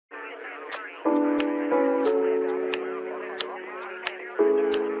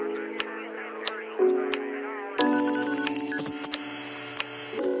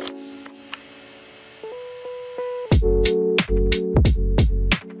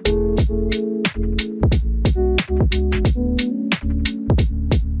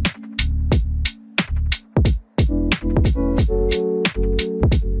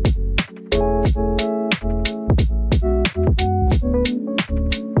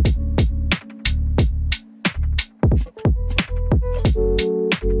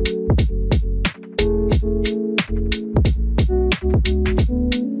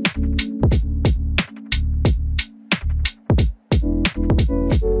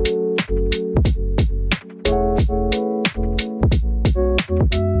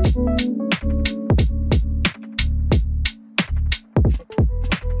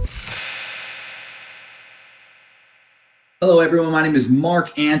My name is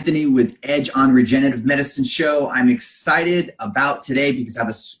Mark Anthony with Edge on Regenerative Medicine Show. I'm excited about today because I have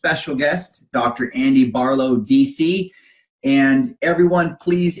a special guest, Dr. Andy Barlow, DC. And everyone,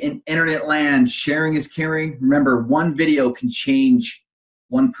 please, in internet land, sharing is caring. Remember, one video can change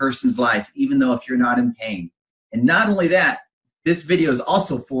one person's life, even though if you're not in pain. And not only that, this video is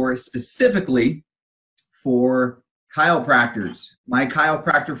also specifically for chiropractors, my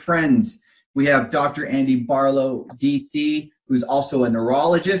chiropractor friends. We have Dr. Andy Barlow, DC, who's also a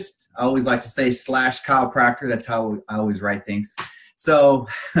neurologist. I always like to say / chiropractor. That's how I always write things. So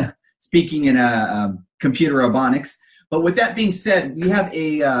speaking in computer robotics. But with that being said, we have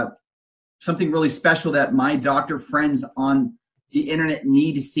something really special that my doctor friends on the internet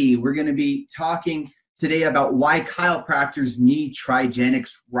need to see. We're going to be talking today about why chiropractors need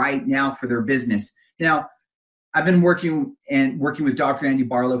Trigenics right now for their business. Now, I've been working with Dr. Andy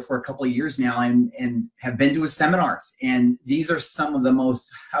Barlow for a couple of years now and have been to his seminars. And these are some of the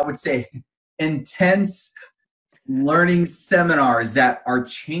most, I would say, intense learning seminars that are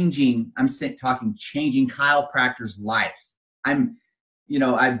changing, changing chiropractors' lives. I've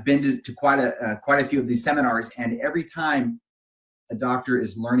been to quite a few of these seminars, and every time a doctor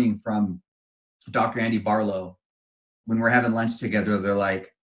is learning from Dr. Andy Barlow, when we're having lunch together, they're like,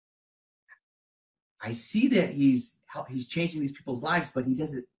 I see that he's changing these people's lives, but he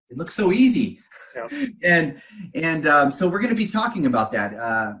does it. It looks so easy. Yeah. So we're going to be talking about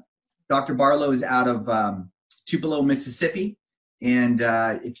that. Dr. Barlow is out of Tupelo, Mississippi. And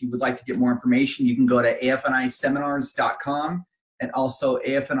if you would like to get more information, you can go to afniseminars.com and also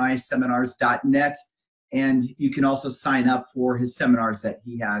afniseminars.net. And you can also sign up for his seminars that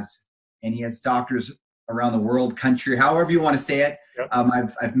he has. And he has doctors around the world, country, however you want to say it. Yep.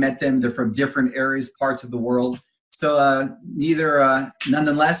 I've met them. They're from different areas, parts of the world. So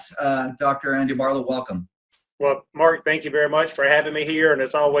nonetheless, Dr. Andy Barlow, welcome. Well, Mark, thank you very much for having me here. And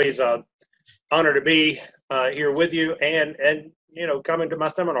it's always an honor to be here with you and coming to my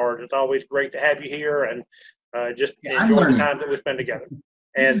seminars. It's always great to have you here and just enjoy the time that we spend together.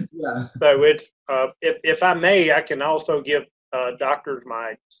 And so it's, if I may, I can also give doctors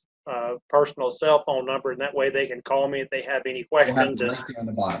my personal cell phone number, and that way they can call me if they have any questions. We'll have it right there on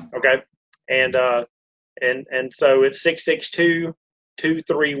the bottom. Okay. And so it's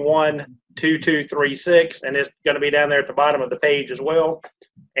 662-231-2236, and it's going to be down there at the bottom of the page as well.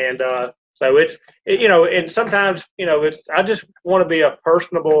 And so and sometimes, I just want to be a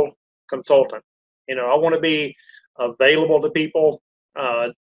personable consultant. I want to be available to people,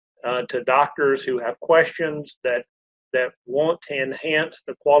 to doctors who have questions that want to enhance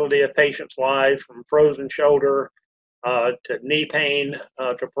the quality of patients' lives, from frozen shoulder to knee pain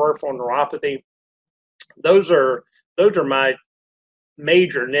to peripheral neuropathy. Those are my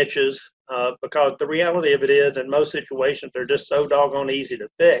major niches, because the reality of it is, in most situations, they're just so doggone easy to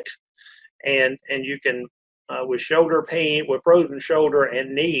fix. And you can, with shoulder pain, with frozen shoulder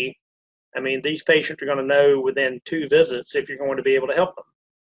and knee, I mean, these patients are going to know within 2 visits if you're going to be able to help them.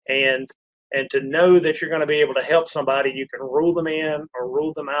 And to know that you're going to be able to help somebody, you can rule them in or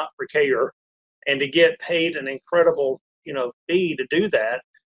rule them out for care, and to get paid an incredible, fee to do that,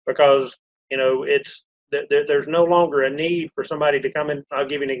 because, there's no longer a need for somebody to come in. I'll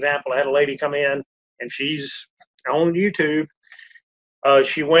give you an example. I had a lady come in, and she's on YouTube.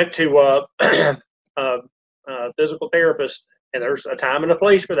 She went to a physical therapist, and there's a time and a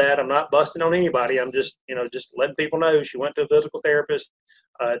place for that. I'm not busting on anybody. I'm just, just letting people know. She went to a physical therapist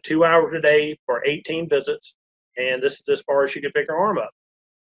 2 hours a day for 18 visits, and this is as far as she could pick her arm up.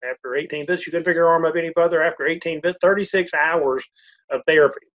 After 18 visits, she couldn't pick her arm up any further. After 18 visits, 36 hours of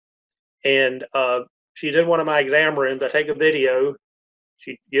therapy. And she's in one of my exam rooms. I take a video.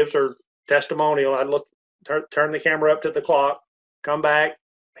 She gives her testimonial. I turn the camera up to the clock, come back,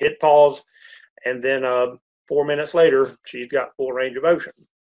 hit pause, and then 4 minutes later, she's got full range of motion.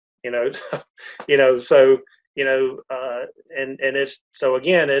 And it's, so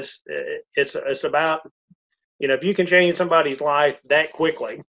again, it's about, if you can change somebody's life that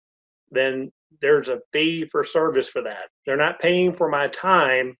quickly, then there's a fee for service for that. They're not paying for my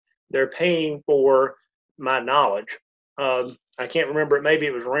time. They're paying for my knowledge. I can't remember it. Maybe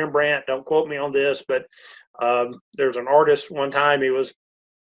it was Rembrandt. Don't quote me on this, but there's an artist one time, he was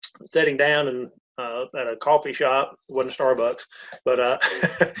sitting down and at a coffee shop. It wasn't Starbucks, but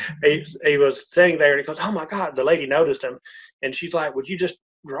he was sitting there, and he goes, "Oh my God!" The lady noticed him, and she's like, "Would you just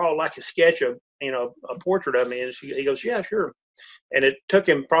draw like a sketch of, a portrait of me?" And he goes, "Yeah, sure." And it took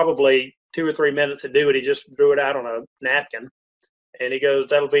him probably 2 or 3 minutes to do it. He just drew it out on a napkin, and he goes,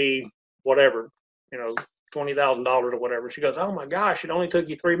 "That'll be whatever, $20,000 or whatever." She goes, "Oh my gosh, it only took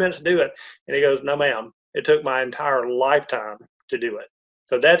you 3 minutes to do it." And he goes, "No, ma'am, it took my entire lifetime to do it.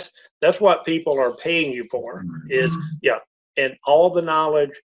 So that's what people are paying you for, is, yeah, and all the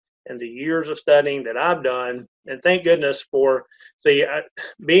knowledge and the years of studying that I've done. And thank goodness for, see,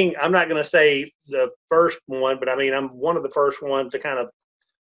 I'm not going to say the first one, but I mean, I'm one of the first ones to kind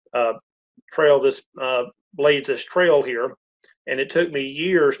of blaze this trail here. And it took me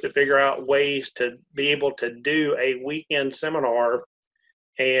years to figure out ways to be able to do a weekend seminar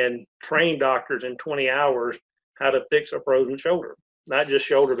and train doctors in 20 hours how to fix a frozen shoulder. Not just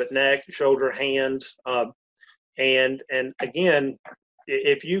shoulder, but neck, shoulder, hands. And again,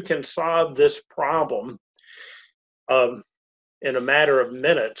 if you can solve this problem in a matter of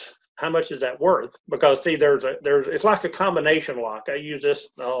minutes, how much is that worth? Because see, it's like a combination lock. I use this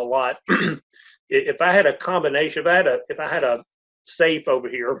a lot. If I had a combination, if I had a safe over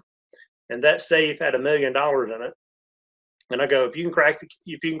here, and that safe had $1 million in it, and I go, if you can crack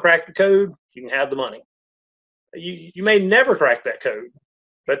the code, you can have the money. You may never crack that code,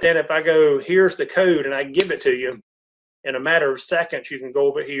 but then if I go, here's the code, and I give it to you, in a matter of seconds, you can go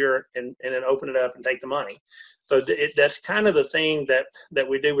over here and then open it up and take the money. So that's kind of the thing that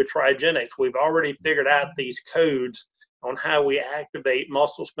we do with Trigenics. We've already figured out these codes on how we activate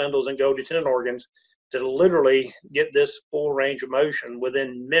muscle spindles and Golgi tendon organs to literally get this full range of motion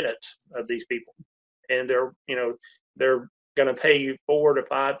within minutes of these people. And they're going to pay you $4,000 to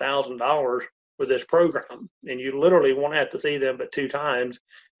 $5,000 for this program, and you literally won't have to see them but 2 times,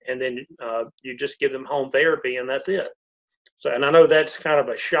 and then you just give them home therapy, and that's it. So, and I know that's kind of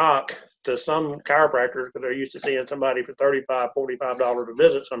a shock to some chiropractors because they're used to seeing somebody for $35, $45 a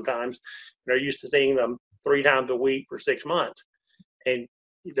visit sometimes. They're used to seeing them 3 times a week for 6 months. And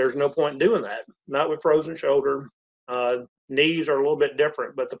there's no point in doing that. Not with frozen shoulder. Knees are a little bit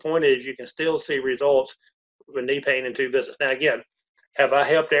different, but the point is you can still see results with knee pain in 2 visits. Now, again, have I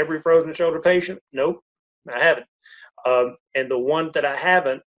helped every frozen shoulder patient? Nope, I haven't. And the ones that I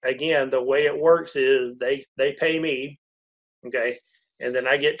haven't, again, the way it works is they pay me, okay, and then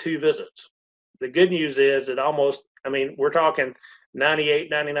I get 2 visits. The good news is that we're talking 98,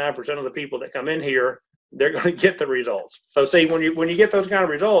 99% of the people that come in here, they're going to get the results. So see, when you get those kind of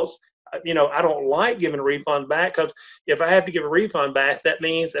results, I don't like giving a refund back, because if I have to give a refund back, that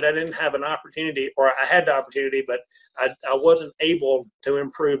means that I didn't have an opportunity, or I had the opportunity, but I wasn't able to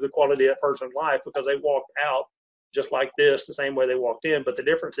improve the quality of that person's life because they walked out just like this, the same way they walked in. But the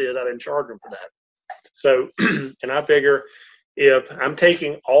difference is I didn't charge them for that. So, and I figure if I'm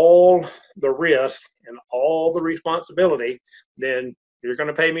taking all the risk and all the responsibility, then you're going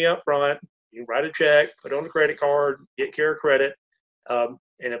to pay me up front. You can write a check, put it on a credit card, get care credit.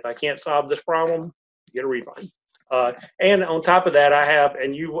 And if I can't solve this problem, get a refund. And on top of that, I have,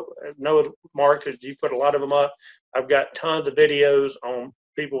 and you know, Mark, because you put a lot of them up, I've got tons of videos on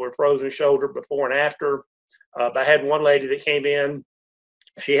people with frozen shoulder before and after. I had one lady that came in.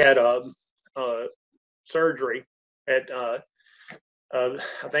 She had surgery at, I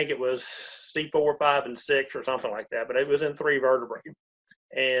think it was C4, 5, and 6 or something like that, but it was in 3 vertebrae.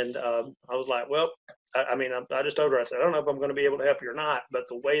 And I was like, well, I just told her, I said, I don't know if I'm going to be able to help you or not, but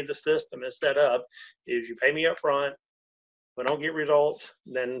the way the system is set up is you pay me up front. If I don't get results,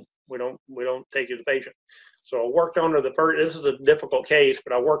 then we don't take you as a patient. So I worked on her this is a difficult case,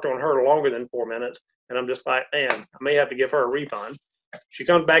 but I worked on her longer than 4 minutes. And I'm just like, man, I may have to give her a refund. She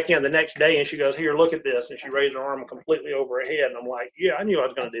comes back in the next day and she goes, here, look at this. And she raised her arm completely over her head. And I'm like, yeah, I knew I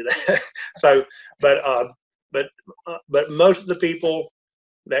was going to do that. So, but most of the people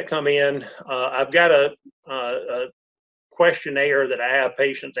that come in, I've got a questionnaire that I have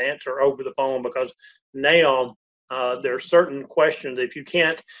patients answer over the phone, because now there's certain questions. If you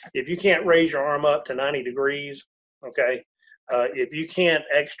can't raise your arm up to 90 degrees, okay, if you can't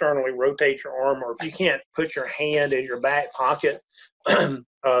externally rotate your arm, or if you can't put your hand in your back pocket,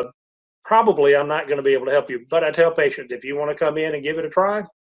 probably I'm not going to be able to help you. But I tell patients, if you want to come in and give it a try,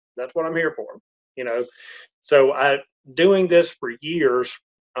 that's what I'm here for. So doing this for years.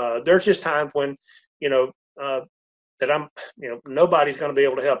 There's just times when, that I'm, nobody's going to be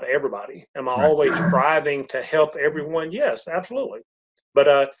able to help everybody. Am I always striving to help everyone? Yes, absolutely. But,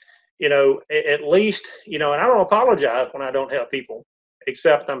 at least, and I don't apologize when I don't help people,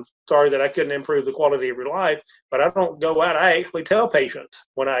 except I'm sorry that I couldn't improve the quality of your life. But I don't go out. I actually tell patients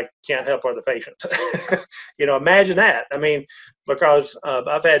when I can't help other patients. Imagine that. Because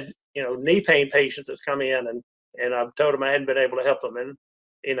I've had, knee pain patients that's come in and I've told them I hadn't been able to help them. And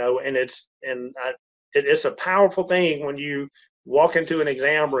it's a powerful thing when you walk into an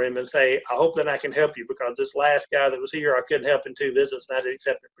exam room and say, I hope that I can help you, because this last guy that was here, I couldn't help in 2 visits, and I didn't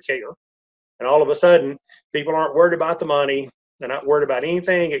accept it for care. And all of a sudden, people aren't worried about the money. They're not worried about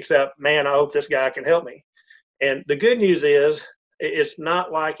anything except, man, I hope this guy can help me. And the good news is It's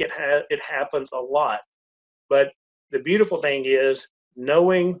not like it happens a lot. But the beautiful thing is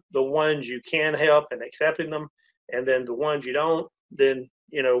knowing the ones you can help and accepting them, and then the ones you don't, then,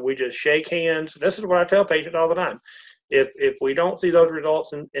 we just shake hands. This is what I tell patients all the time. If we don't see those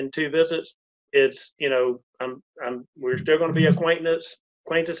results in 2 visits, it's, we're still going to be acquaintances.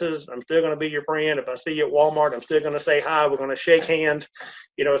 I'm still going to be your friend. If I see you at Walmart, I'm still going to say hi. We're going to shake hands.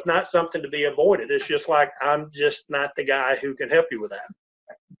 It's not something to be avoided. It's just like, I'm just not the guy who can help you with that.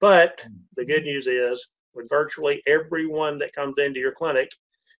 But the good news is, with virtually everyone that comes into your clinic,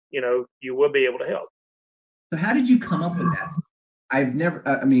 you will be able to help. So how did you come up with that? I've never,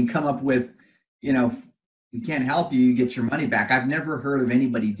 come up with, we can't help you, you get your money back. I've never heard of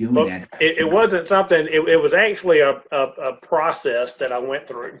anybody doing that. It wasn't something, it was actually a process that I went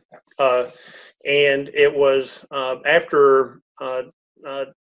through. And it was after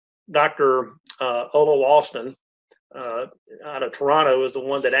Dr. Olo Austin out of Toronto is the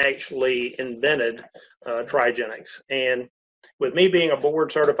one that actually invented Trigenics. And with me being a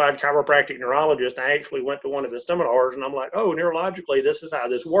board certified chiropractic neurologist, I actually went to one of his seminars, and I'm like, oh, neurologically, this is how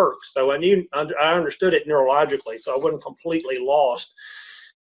this works. So I understood it neurologically, so I wasn't completely lost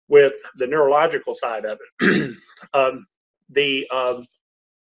with the neurological side of it.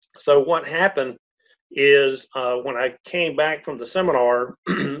 So what happened is when I came back from the seminar,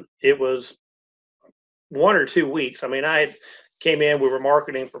 it was 1 or 2 weeks. I came in, we were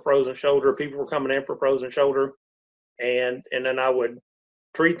marketing for frozen shoulder. People were coming in for frozen shoulder. And then I would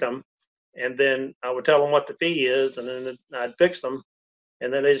treat them, and then I would tell them what the fee is, and then I'd fix them,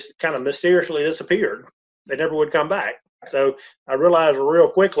 and then they just kind of mysteriously disappeared. They never would come back. So I realized real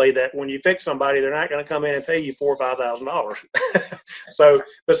quickly that when you fix somebody, they're not going to come in and pay you $4,000 or $5,000. So,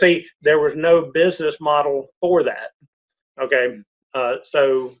 but see, there was no business model for that. Okay.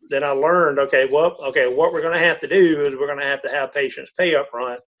 So then I learned, what we're going to have to do is we're going to have patients pay up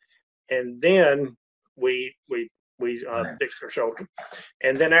front, and then we fix their shoulder.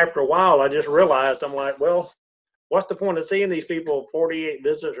 And then after a while, I just realized, I'm like, well, what's the point of seeing these people 48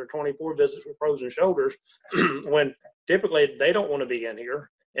 visits or 24 visits with frozen shoulders when typically they don't want to be in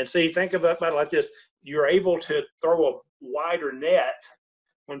here? And see, think about it like this. You're able to throw a wider net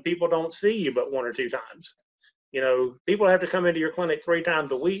when people don't see you but 1 or 2 times. People have to come into your clinic 3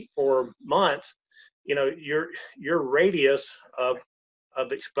 times a week for months. Your radius of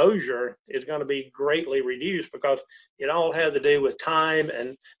exposure is going to be greatly reduced, because it all has to do with time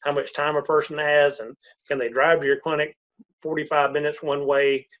and how much time a person has, and can they drive to your clinic 45 minutes one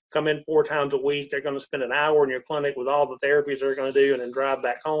way, come in 4 times a week. They're going to spend an hour in your clinic with all the therapies they're going to do, and then drive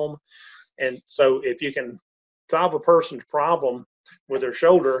back home. And so if you can solve a person's problem with their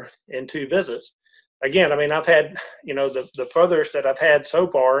shoulder in 2 visits, again, I've had, the furthest that I've had so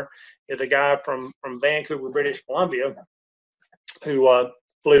far is a guy from Vancouver, British Columbia, who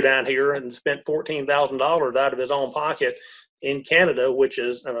flew down here and spent $14,000 out of his own pocket in Canada, which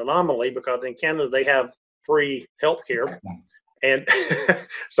is an anomaly, because in Canada they have free health care. And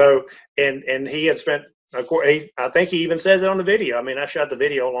so, and he had spent, of course, I think he even says it on the video. I shot the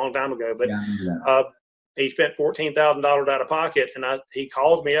video a long time ago, but he spent $14,000 out of pocket, and he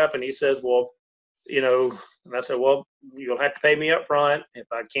calls me up and he says, well, and I said, well, you'll have to pay me up front. If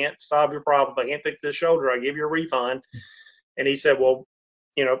I can't solve your problem, if I can't fix this shoulder, I'll give you a refund. And he said, well,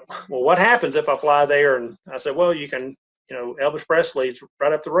 what happens if I fly there? And I said, well, you can, Elvis Presley's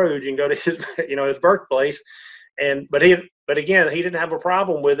right up the road. You can go to his, his birthplace. But again, he didn't have a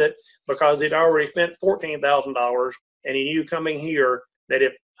problem with it, because he'd already spent $14,000, and he knew coming here that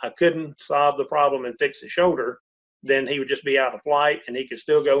if I couldn't solve the problem and fix his shoulder, then he would just be out of flight, and he could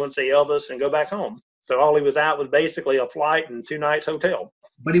still go and see Elvis and go back home. So all he was out was basically a flight and 2 nights hotel.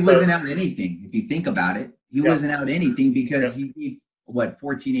 But he wasn't out anything, if you think about it. He wasn't out anything, because he gave,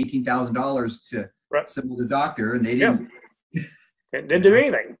 $14,000, $18,000 to some other doctor, and they didn't. Didn't do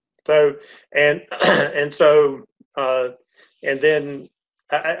anything. So, and so, and then,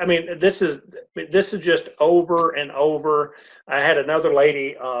 this is just over and over. I had another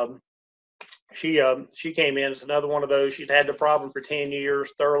lady, she came in. It's another one of those. She'd had the problem for 10 years,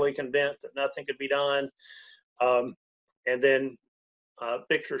 thoroughly convinced that nothing could be done. And then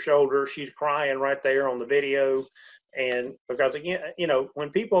fixed her shoulder. She's crying right there on the video. And because again, when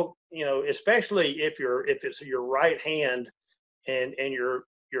people, especially if it's your right hand and your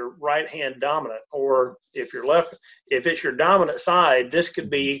right hand dominant, or if it's your dominant side, this could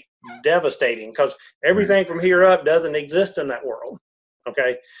be devastating, because everything from here up doesn't exist in that world.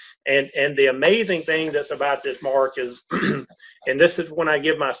 Okay. And the amazing thing that's about this, Mark, is, and this is when I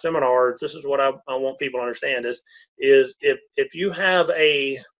give my seminars, this is what I want people to understand is if you have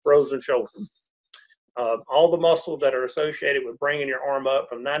a frozen shoulder, all the muscles that are associated with bringing your arm up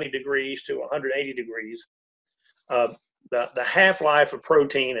from 90 degrees to 180 degrees, the half-life of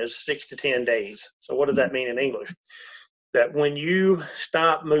protein is 6 to 10 days. So what does that mean in English? That when you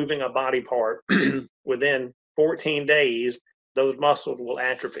stop moving a body part within 14 days, those muscles will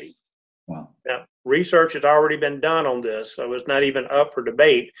atrophy. Wow. Now, research has already been done on this, so it's not even up for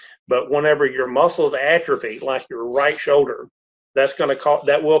debate. But whenever your muscles atrophy, like your right shoulder,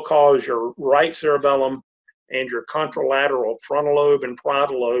 that will cause your right cerebellum and your contralateral frontal lobe and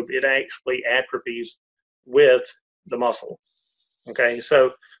parietal lobe. It actually atrophies with the muscle. Okay,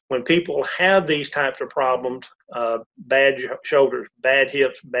 so when people have these types of problems, bad shoulders, bad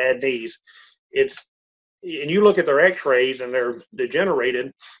hips, bad knees, and you look at their X-rays and they're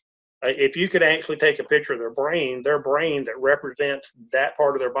degenerated. If you could actually take a picture of their brain that represents that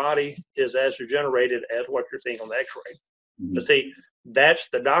part of their body is as degenerated as what you're seeing on the X-ray. Mm-hmm. But see, that's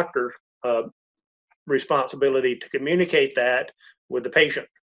the doctor's responsibility to communicate that with the patient.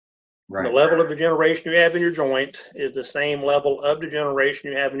 Right. The level of degeneration you have in your joints is the same level of degeneration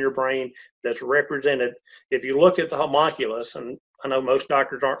you have in your brain that's represented. If you look at the homunculus, and I know most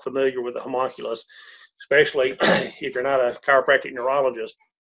doctors aren't familiar with the homunculus, especially if you're not a chiropractic neurologist.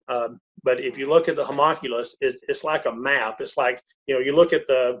 But if you look at the homunculus, it's like a map. It's like, you look at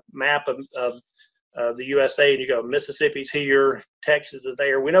the map of the USA and you go, Mississippi's here, Texas is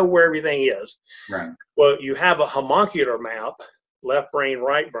there. We know where everything is. Right. Well, you have a homuncular map, left brain,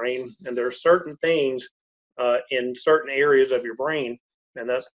 right brain, and there are certain things in certain areas of your brain. And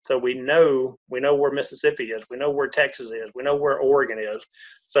so we know where Mississippi is. We know where Texas is. We know where Oregon is.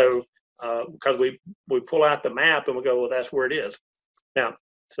 So because we pull out the map and we go, well, that's where it is. Now,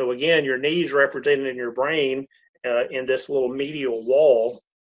 so again, your knee's represented in your brain in this little medial wall,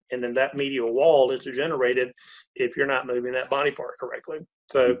 and then that medial wall is degenerated if you're not moving that body part correctly.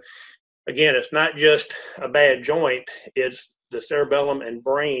 So again, it's not just a bad joint, it's the cerebellum and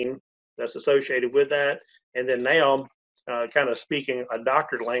brain that's associated with that. And then now, kind of speaking a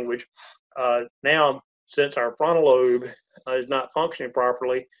doctor's language, now since our frontal lobe is not functioning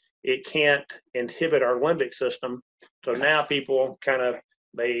properly, it can't inhibit our limbic system. So now people kind of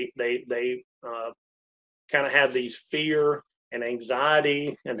they kind of have these fear and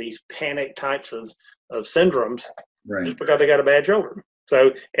anxiety and these panic types of syndromes, right, just because they got a bad shoulder.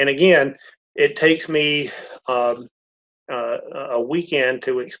 So, and again, it takes me a weekend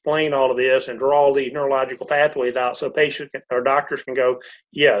to explain all of this and draw all these neurological pathways out so patients or doctors can go,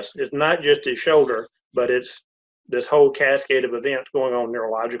 yes, it's not just his shoulder, but it's this whole cascade of events going on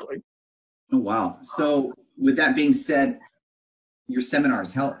neurologically. Oh, wow. So with that being said, your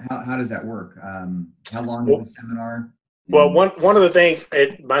seminars, how does that work? How long is the seminar? Well, one of the things,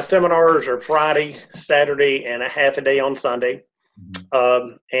 my seminars are Friday, Saturday, and a half a day on Sunday.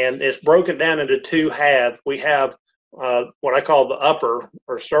 Mm-hmm. And it's broken down into two halves. We have what I call the upper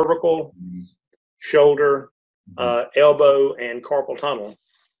or cervical, mm-hmm, shoulder, mm-hmm, elbow, and carpal tunnel.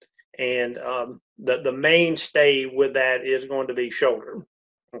 And the mainstay with that is going to be shoulder.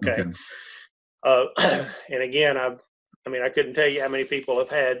 Okay. And again, I couldn't tell you how many people have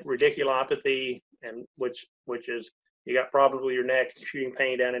had radiculopathy, and which is you got problems with your neck, shooting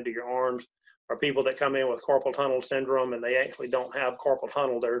pain down into your arms, or people that come in with carpal tunnel syndrome and they actually don't have carpal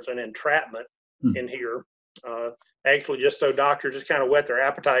tunnel. There's an entrapment in here. Actually, just so doctors just kind of whet their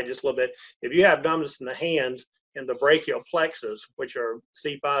appetite just a little bit. If you have numbness in the hands and the brachial plexus, which are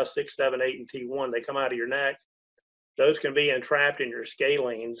C5, 6, 7, 8, and T1, they come out of your neck. Those can be entrapped in your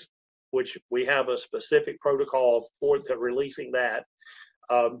scalenes, which we have a specific protocol for releasing that.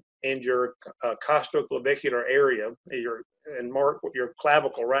 And your costoclavicular area, your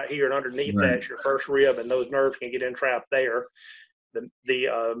clavicle right here, and underneath that's your first rib, and those nerves can get entrapped there.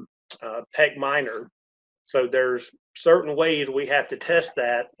 The pec minor. So there's certain ways we have to test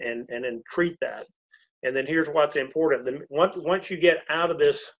that and then treat that. And then here's what's important. Once you get out of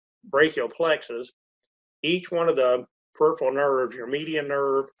this brachial plexus, each one of the peripheral nerves, your median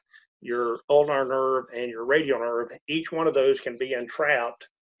nerve, your ulnar nerve, and your radial nerve, each one of those can be entrapped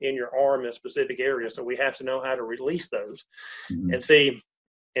in your arm in specific areas. So we have to know how to release those. Mm-hmm. And see,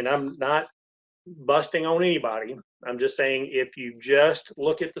 and I'm not busting on anybody. I'm just saying, if you just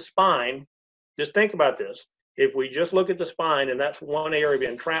look at the spine, just think about this. If we just look at the spine, and that's one area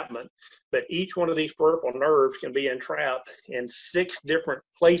of entrapment, but each one of these peripheral nerves can be entrapped in 6 different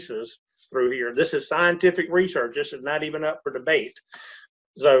places through here. This is scientific research. This is not even up for debate.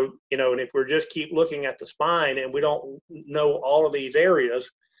 So, and if we're just keep looking at the spine and we don't know all of these areas,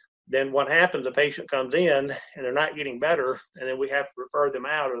 then what happens, the patient comes in and they're not getting better, and then we have to refer them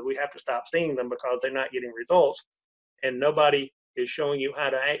out, or we have to stop seeing them because they're not getting results. And nobody is showing you how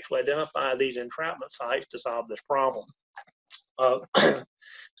to actually identify these entrapment sites to solve this problem.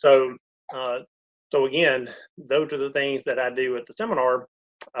 So again, those are the things that I do at the seminar.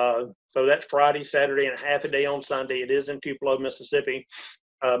 So that's Friday, Saturday, and a half a day on Sunday. It is in Tupelo, Mississippi.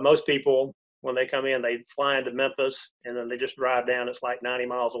 Most people, when they come in, they fly into Memphis and then they just drive down. It's like 90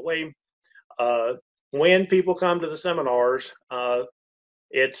 miles away. When people come to the seminars,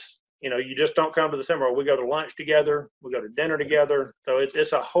 it's, you just don't come to the seminar. We go to lunch together, we go to dinner together. So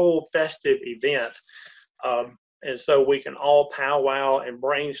it's a whole festive event. And so we can all powwow and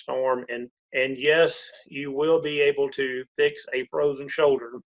brainstorm. And yes, you will be able to fix a frozen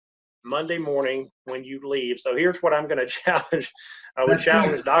shoulder Monday morning when you leave. So here's what I'm going to challenge. I would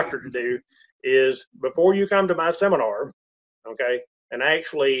challenge the doctor to do is before you come to my seminar, okay, and I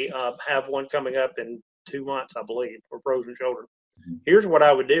actually have one coming up in 2 months, I believe, for frozen shoulder. Here's what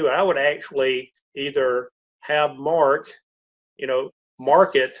I would do. I would actually either have Mark,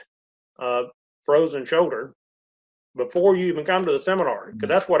 market frozen shoulder before you even come to the seminar, because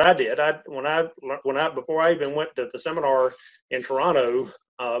that's what I did. Before I even went to the seminar in Toronto,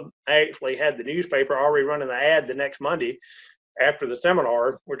 I actually had the newspaper already running the ad the next Monday after the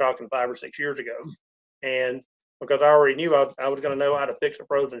seminar. We're talking 5 or 6 years ago, and because I already knew I was going to know how to fix a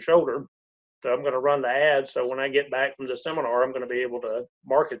frozen shoulder, so I'm going to run the ad. So when I get back from the seminar, I'm going to be able to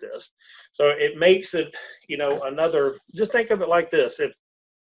market this. So it makes it, another. Just think of it like this: if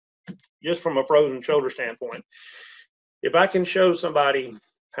just from a frozen shoulder standpoint. If I can show somebody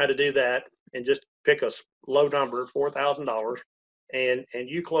how to do that and just pick a low number, $4,000, and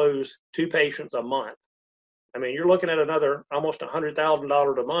you close 2 patients a month, I mean, you're looking at another almost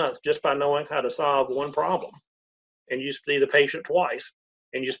 $100,000 a month just by knowing how to solve one problem. And you see the patient twice,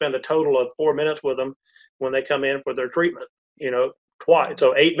 and you spend a total of 4 minutes with them when they come in for their treatment, twice,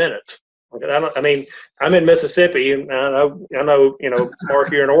 so 8 minutes. Okay, I'm in Mississippi, and I know,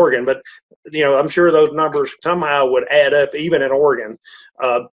 Mark, you're in Oregon, but I'm sure those numbers somehow would add up even in Oregon.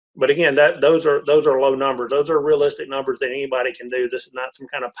 But again, those are low numbers. Those are realistic numbers that anybody can do. This is not some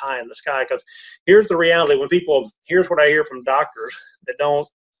kind of pie in the sky. Because here's the reality: here's what I hear from doctors that don't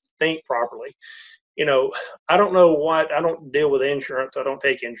think properly. I don't know what. I don't deal with insurance. I don't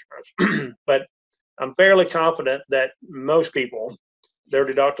take insurance, but I'm fairly confident that most people, their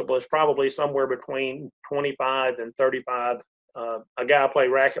deductible is probably somewhere between 25 and 35. A guy I play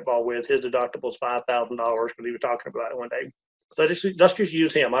racquetball with, his deductible is $5,000 because he was talking about it one day. So let's just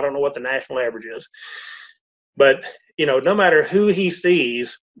use him. I don't know what the national average is, but no matter who he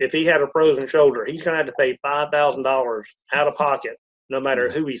sees, if he had a frozen shoulder, he's going to have to pay $5,000 out of pocket, no matter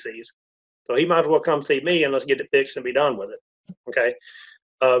who he sees. So he might as well come see me and let's get it fixed and be done with it. Okay,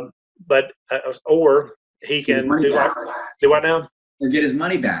 or he can do what now? Or get his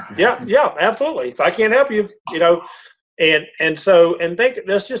money back. Yeah, absolutely. If I can't help you,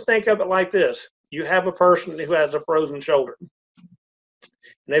 let's just think of it like this. You have a person who has a frozen shoulder.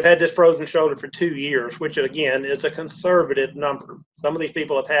 And they've had this frozen shoulder for 2 years, which again is a conservative number. Some of these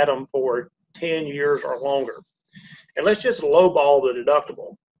people have had them for 10 years or longer. And let's just lowball the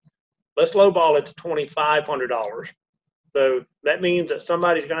deductible. Let's lowball it to $2,500. So that means that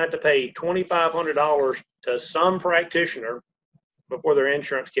somebody's going to have to pay $2,500 to some practitioner before their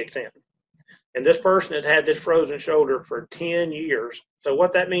insurance kicks in. And this person has had this frozen shoulder for 10 years. So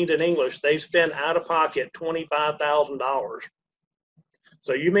what that means in English, they've spent out of pocket $25,000.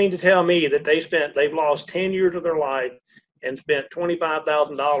 So you mean to tell me that they've lost 10 years of their life and spent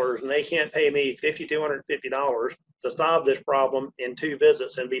 $25,000 and they can't pay me $5,250 to solve this problem in 2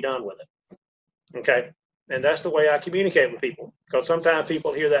 visits and be done with it? Okay. And that's the way I communicate with people, because sometimes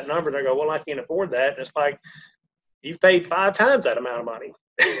people hear that number and they go, well, I can't afford that. And it's like, you've paid 5 times that amount of money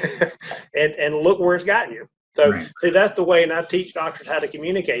and look where it's gotten you. So right. See, that's the way, and I teach doctors how to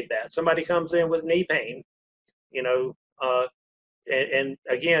communicate that. Somebody comes in with knee pain, and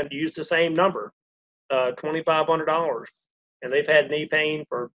again, use the same number, $2,500, and they've had knee pain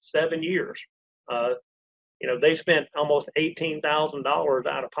for 7 years. They spent almost $18,000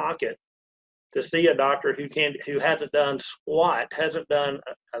 out of pocket to see a doctor who hasn't done squat, hasn't done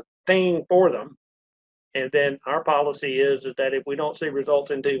a thing for them. And then our policy is that if we don't see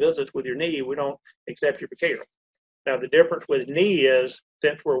results in 2 visits with your knee, we don't accept your care. Now, the difference with knee is,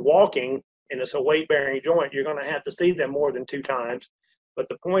 since we're walking and it's a weight-bearing joint, you're going to have to see them more than 2 times. But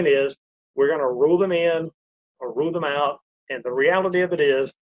the point is, we're going to rule them in or rule them out. And the reality of it is,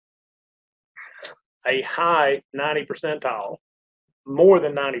 a high 90 percentile, more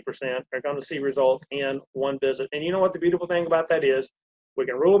than 90%, are going to see results in 1 visit. And you know what the beautiful thing about that is? We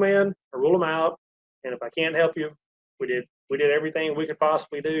can rule them in or rule them out. And if I can't help you, we did everything we could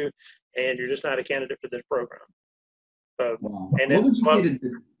possibly do, and you're just not a candidate for this program. So, Wow. and What it's would you say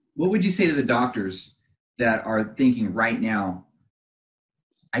to what would you say to the doctors that are thinking right now,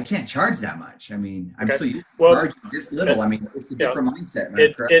 I can't charge that much? I mean, I'm okay. so used to Well, charging this little. I mean, it's a yeah, different mindset, am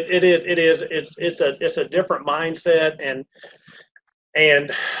I correct? it is it's a different mindset, and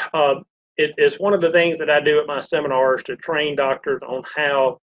it's one of the things that I do at my seminars to train doctors on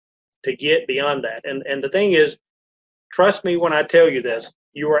how to get beyond that. And the thing is, trust me when I tell you this,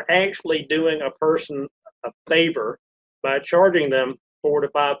 you are actually doing a person a favor by charging them $4,000 to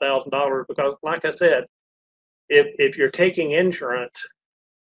 $5,000, because, like I said, if you're taking insurance,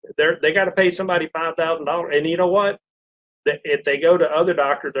 they got to pay somebody $5,000, and you know what? If they go to other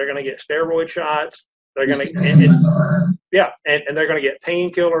doctors, they're going to get steroid shots. They're going to, yeah, and they're going to get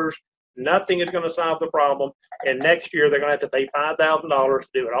painkillers. Nothing is going to solve the problem. And next year they're going to have to pay $5,000 to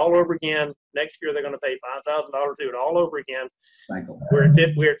do it all over again. Next year they're going to pay $5,000 to do it all over again. Cycle. We're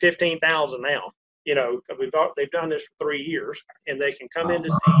at 15,000 now. You know, they've done this for 3 years, and they can come in to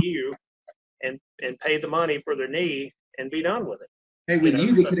see you and pay the money for their knee and be done with it. Hey, with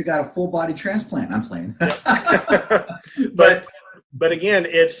you, they could have got a full body transplant. I'm playing. But again,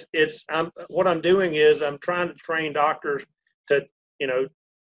 what I'm doing is I'm trying to train doctors to, you know,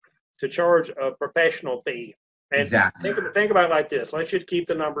 to charge a professional fee. And exactly. Think about it like this. Let's just keep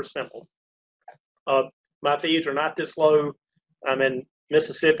the numbers simple. My fees are not this low. I'm in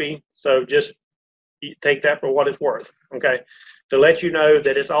Mississippi, so just take that for what it's worth. Okay, to let you know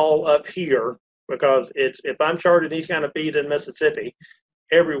that it's all up here, because if I'm charging these kind of fees in Mississippi,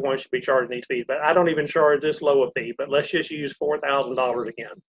 everyone should be charging these fees. But I don't even charge this low a fee. But let's just use $4,000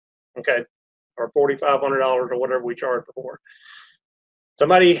 again, okay, or $4,500 or whatever we charged before.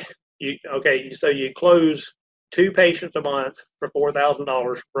 Somebody, so you close 2 patients a month for $4,000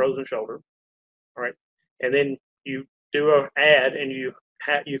 for frozen shoulder, all right, and then you do an ad and you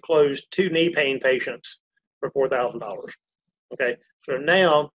close 2 knee pain patients for $4,000. Okay, so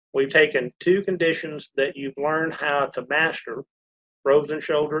now we've taken 2 conditions that you've learned how to master, frozen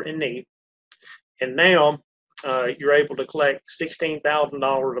shoulder and knee, and now you're able to collect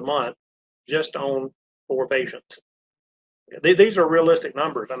 $16,000 a month just on 4 patients. These are realistic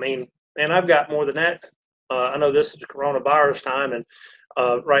numbers. I mean, and I've got more than that. I know this is coronavirus time, and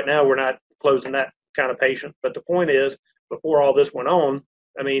right now we're not closing that kind of patient. But the point is, before all this went on,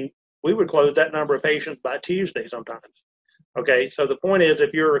 I mean, we would close that number of patients by Tuesday sometimes. Okay, so the point is,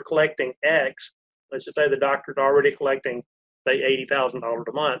 if you're collecting X, let's just say the doctor's already collecting, say, $80,000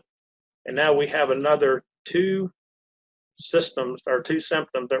 a month, and now we have another 2 systems or 2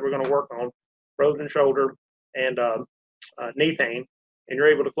 symptoms that we're going to work on: frozen shoulder and knee pain, and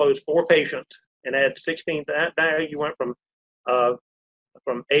you're able to close 4 patients and add 16. Now you went from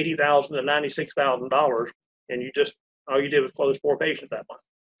 $80,000 to $96,000, and all you did was close 4 patients that month,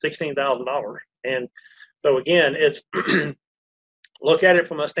 $16,000. And so again, it's look at it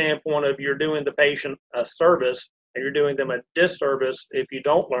from a standpoint of you're doing the patient a service, and you're doing them a disservice if you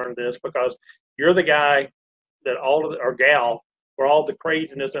don't learn this, because you're the guy that or gal where all the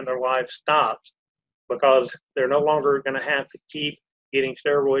craziness in their life stops, because they're no longer going to have to keep getting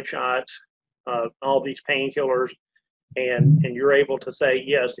steroid shots, all these painkillers, and you're able to say,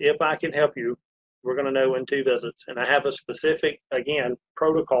 yes, if I can help you, we're going to know in 2 visits. And I have a specific, again,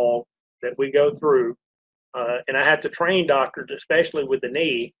 protocol that we go through, and I have to train doctors, especially with the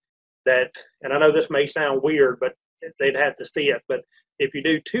knee, and I know this may sound weird, but they'd have to see it, but if you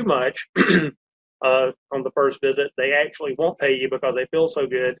do too much on the first visit, they actually won't pay you because they feel so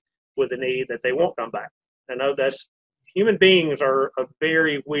good with the knee that they won't come back. I know human beings are a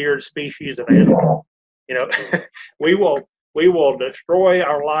very weird species of animal. You know, we will destroy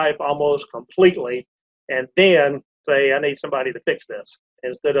our life almost completely, and then say, I need somebody to fix this,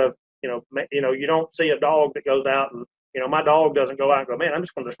 instead of, you don't see a dog that goes out and, my dog doesn't go out and go, man, I'm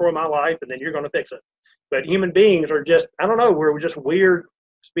just going to destroy my life, and then you're going to fix it. But human beings are just, I don't know, we're just weird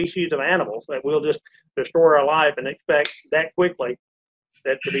species of animals that will just destroy our life and expect that quickly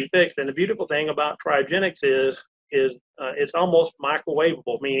that to be fixed. And the beautiful thing about cryogenics is it's almost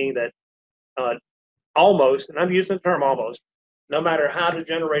microwavable, meaning that almost, and I'm using the term almost, no matter how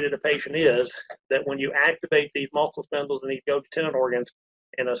degenerated a patient is, that when you activate these muscle spindles and these goat tendon organs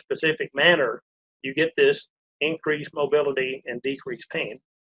in a specific manner, you get this increased mobility and decreased pain.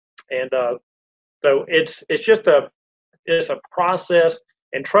 And so it's just a process.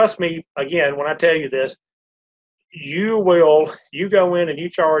 And trust me, again, when I tell you this, you go in and you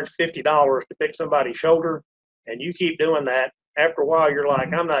charge $50 to fix somebody's shoulder, and you keep doing that. After a while, you're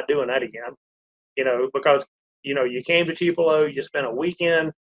like, I'm not doing that again, because, you came to Tupelo, you spent a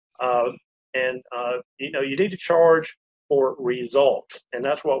weekend, and you need to charge for results, and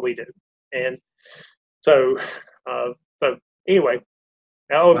that's what we do. And so So anyway,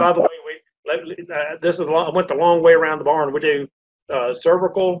 oh, Wow. by the way, I went the long way around the barn. We do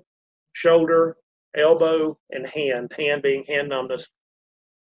cervical, shoulder, elbow, and hand. Hand being hand numbness.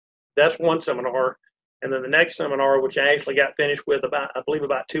 That's one seminar. And then the next seminar, which I actually got finished with I believe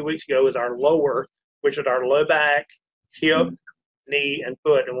about 2 weeks ago, is our lower, which is our low back, hip, knee, and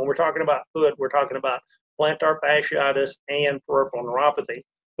foot. And when we're talking about foot, we're talking about plantar fasciitis and peripheral neuropathy.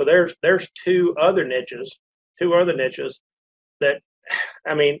 So there's two other niches that,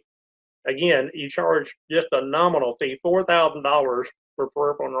 I mean, again, you charge just a nominal fee, $4,000 for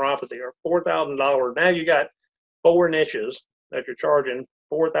peripheral neuropathy, or $4,000. Now you got four niches that you're charging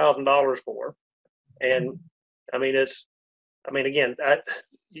 $4,000 for. And I mean, again,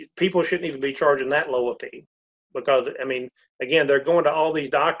 people shouldn't even be charging that low a fee, because I mean, again, they're going to all these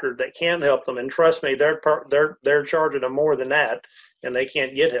doctors that can't help them, and trust me, they're charging them more than that, and they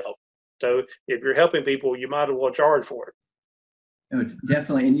can't get help. So if you're helping people, you might as well charge for it. No,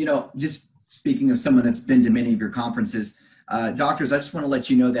 definitely. And, just speaking of someone that's been to many of your conferences, doctors, I just want to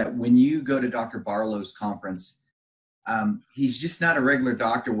let you know that when you go to Dr. Barlow's conference, he's just not a regular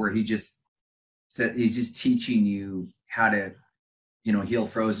doctor where he's just teaching you how to, heal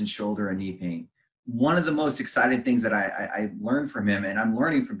frozen shoulder and knee pain. One of the most exciting things that I learned from him, and I'm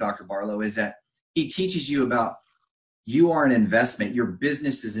learning from Dr. Barlow, is that he teaches you about you are an investment. Your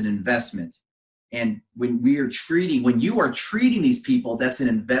business is an investment. And when you are treating these people, that's an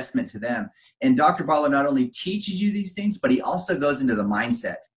investment to them. And Dr. Barlow not only teaches you these things, but he also goes into the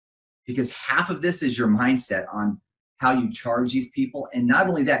mindset, because half of this is your mindset on how you charge these people. And not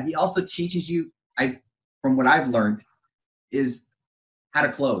only that, he also teaches you, from what I've learned, is how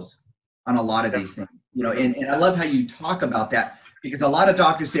to close on a lot of these things. And I love how you talk about that, because a lot of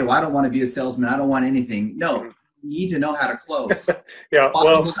doctors say, well, I don't want to be a salesman. I don't want anything. No, you need to know how to close. Yeah.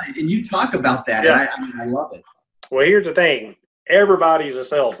 Well, and you talk about that. Yeah. And I love it. Well, here's the thing. Everybody's a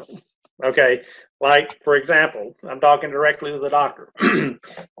salesman. Okay. Like, for example, I'm talking directly to the doctor.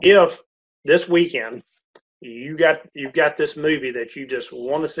 If this weekend you've got this movie that you just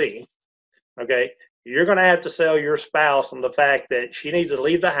want to see, okay, you're going to have to sell your spouse on the fact that she needs to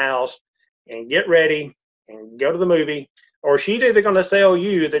leave the house and get ready and go to the movie, or she's either going to sell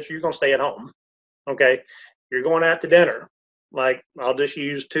you that you're going to stay at home. Okay. You're going out to dinner. Like, I'll just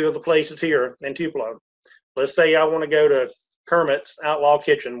use two of the places here in Tupelo. Let's say I want to go to Kermit's Outlaw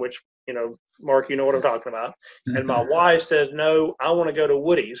Kitchen, which, Mark, you know what I'm talking about. And my wife says, no, I want to go to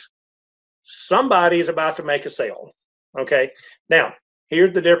Woody's. Somebody's about to make a sale. Okay. Now,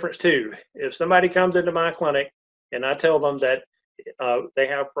 here's the difference too. If somebody comes into my clinic and I tell them that they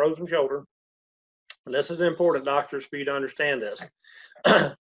have frozen shoulder, and this is important, doctors, for you to understand this,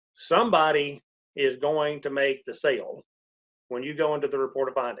 somebody is going to make the sale when you go into the report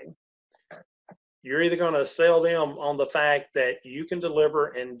of finding. You're either going to sell them on the fact that you can deliver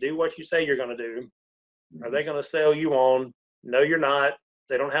and do what you say you're going to do. Are they going to sell you on, no, you're not,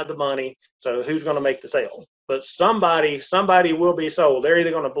 they don't have the money, so who's going to make the sale? But somebody will be sold. They're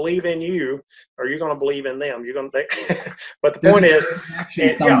either going to believe in you or you're going to believe in them. You're going to, but the point is,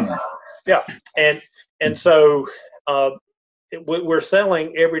 and so we're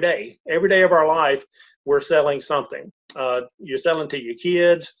selling every day of our life. We're selling something. You're selling to your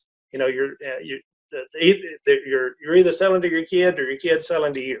kids. You're either selling to your kid or your kid's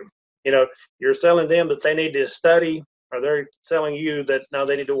selling to you. You're selling them that they need to study, or they're telling you that now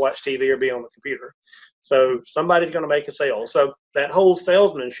they need to watch TV or be on the computer. So somebody's going to make a sale. So that whole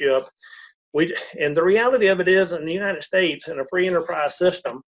salesmanship, and the reality of it is, in the United States, in a free enterprise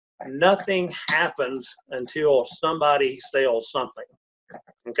system, nothing happens until somebody sells something.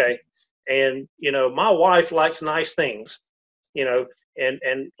 Okay. And, my wife likes nice things,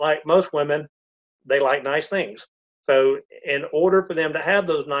 and like most women, they like nice things. So in order for them to have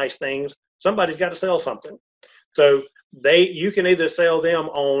those nice things, somebody's got to sell something. So you can either sell them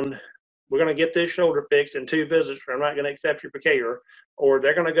on, we're going to get this shoulder fixed in 2 visits, or I'm not going to accept your care, or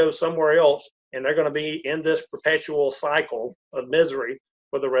they're going to go somewhere else and they're going to be in this perpetual cycle of misery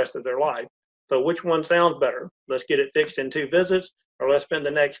for the rest of their life. So which one sounds better? Let's get it fixed in 2 visits, or let's spend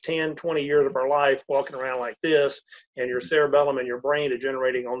the next 10, 20 years of our life walking around like this, and your cerebellum and your brain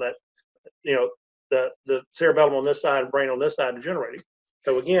degenerating on that, the cerebellum on this side and brain on this side degenerating.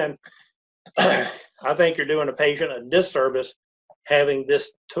 So again, I think you're doing a patient a disservice having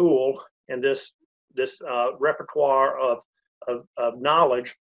this tool and this repertoire of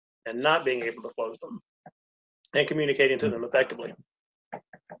knowledge and not being able to close them and communicating to them effectively.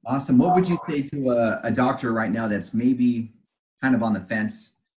 Awesome. What would you say to a doctor right now that's maybe kind of on the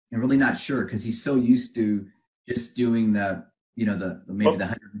fence and really not sure, because he's so used to just doing the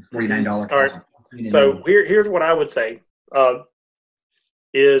 $149 All right. So here's what I would say.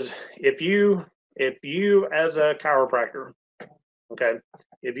 is if you as a chiropractor, okay,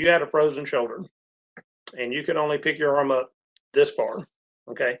 if you had a frozen shoulder and you can only pick your arm up this far,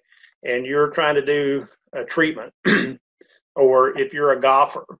 okay, and you're trying to do a treatment, or if you're a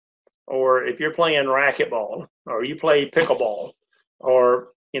golfer, or if you're playing racquetball, or you play pickleball, or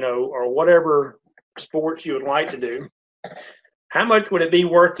or whatever sports you would like to do, how much would it be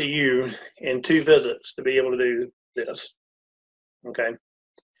worth to you in 2 visits to be able to do this? Okay.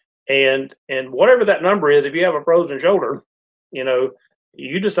 And whatever that number is, if you have a frozen shoulder,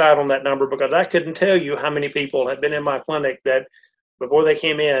 you decide on that number, because I couldn't tell you how many people have been in my clinic that before they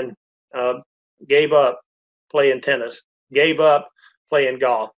came in, gave up playing tennis, gave up playing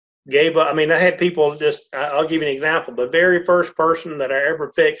golf, gave up. I mean, I had people I'll give you an example. The very first person that I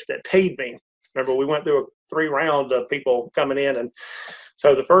ever fixed that paid me, remember we went through 3 rounds of people coming in. And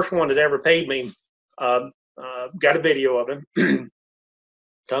so the first one that ever paid me, got a video of him,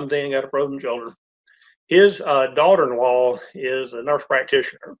 comes in, got a frozen shoulder. His daughter-in-law is a nurse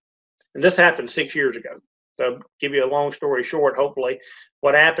practitioner. And this happened 6 years ago. So give you a long story short, hopefully.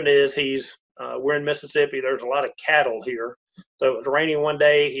 What happened is we're in Mississippi. There's a lot of cattle here. So it was raining one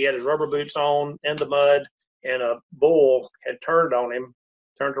day. He had his rubber boots on in the mud, and a bull had turned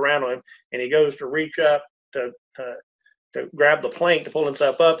around on him, and he goes to reach up to grab the plank to pull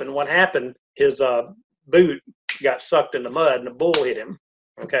himself up. And what happened, his boot got sucked in the mud, and the bull hit him.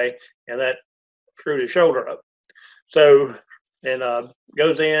 Okay. And that screwed his shoulder up. So, and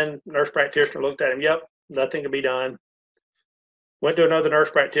goes in, nurse practitioner looked at him. Yep, nothing can be done. Went to another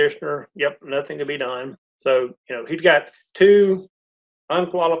nurse practitioner. Yep, nothing can be done. So, he's got 2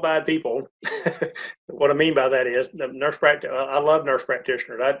 unqualified people. What I mean by that is I love nurse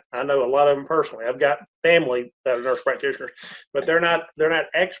practitioners. I know a lot of them personally. I've got family that are nurse practitioners, but they're not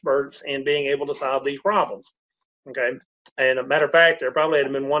experts in being able to solve these problems. Okay. And a matter of fact, there probably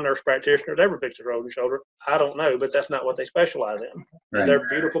had been one nurse practitioner that ever fixed a frozen shoulder. I don't know, but that's not what they specialize in. Right. And they're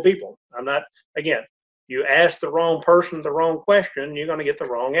beautiful people. Again, you ask the wrong person the wrong question, you're going to get the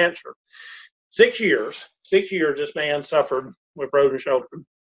wrong answer. 6 years, this man suffered with frozen shoulder.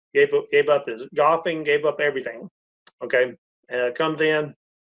 Gave up his golfing, gave up everything. Okay. Comes in,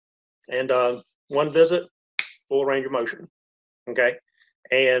 and 1 visit, full range of motion. Okay.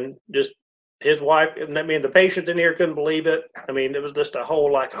 And just his wife, the patients in here couldn't believe it. It was just a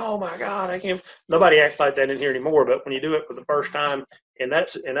whole oh my God, I can't. Nobody acts like that in here anymore. But when you do it for the first time in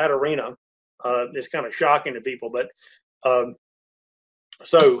that arena, it's kind of shocking to people. But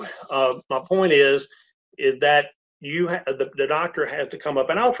so my point is that the doctor has to come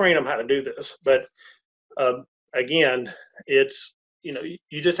up, and I'll train them how to do this. But again, it's you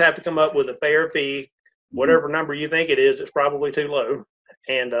just have to come up with a fair fee, whatever number you think it is. It's probably too low.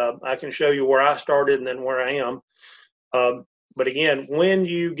 And I can show you where I started and then where I am. But again, when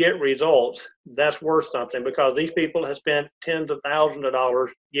you get results, that's worth something, because these people have spent tens of thousands of dollars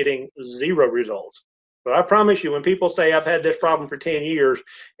getting 0 results. But I promise you, when people say I've had this problem for 10 years,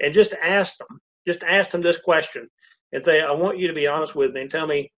 and just ask them this question and say, I want you to be honest with me and tell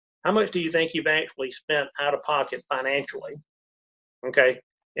me, how much do you think you've actually spent out of pocket financially? Okay.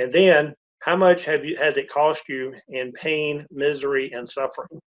 And then, how much has it cost you in pain, misery, and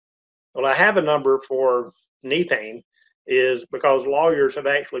suffering? Well, I have a number for knee pain, is because lawyers have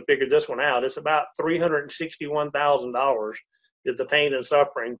actually figured this one out. It's about $361,000 is the pain and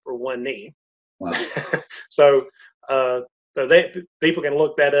suffering for 1 knee. Wow. So people can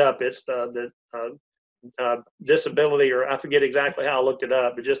look that up. It's the disability, or I forget exactly how I looked it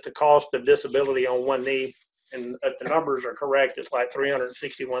up, but just the cost of disability on 1 knee. And if the numbers are correct, it's like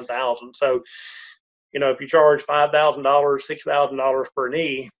 $361,000. So, if you charge $5,000, $6,000 per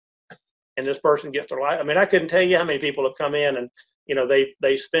knee, and this person gets their life, I couldn't tell you how many people have come in and,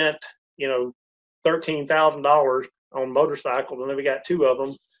 they spent, $13,000 on motorcycles, and then we got 2 of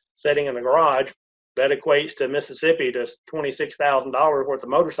them sitting in the garage. That equates to Mississippi to $26,000 worth of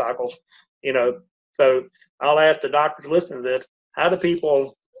motorcycles, So I'll ask the doctors listening to this, how do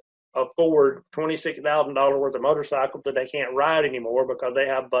people afford $26,000 worth of motorcycles that they can't ride anymore because they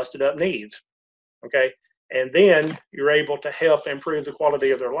have busted up knees? Okay. And then you're able to help improve the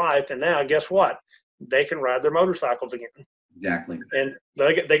quality of their life. And now guess what? They can ride their motorcycles again. Exactly. And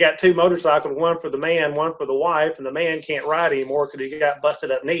they got 2 motorcycles, one for the man, one for the wife, and the man can't ride anymore because he got busted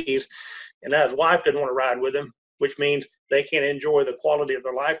up knees. And now his wife didn't want to ride with him, which means they can't enjoy the quality of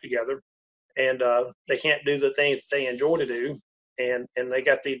their life together. And they can't do the things that they enjoy to do. And they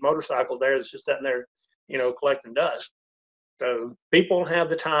got these motorcycles there that's just sitting there, collecting dust. So people have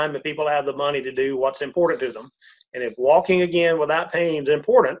the time and people have the money to do what's important to them. And if walking again without pain is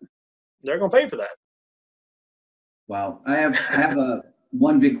important, they're going to pay for that. Wow. I have a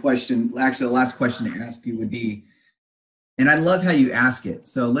one big question. Actually, the last question to ask you would be, and I love how you ask it.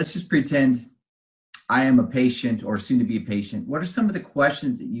 So let's just pretend I am a patient or soon to be a patient. What are some of the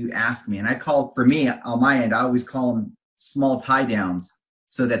questions that you ask me? And I call, for me on my end, I always call them small tie downs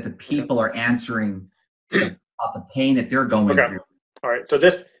so that the people are answering about the pain that they're going Okay. through. All right. So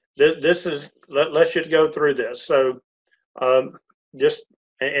this is, let's just go through this. So just,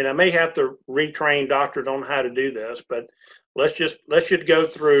 and I may have to retrain doctors on how to do this, but let's just go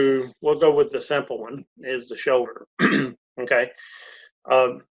through. We'll go with the simple one, is the shoulder. Okay.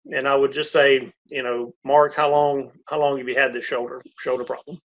 And I would just say, Mark, how long have you had this shoulder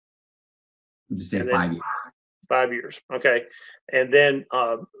problem? I'm just saying 5 years. 5 years. Okay. And then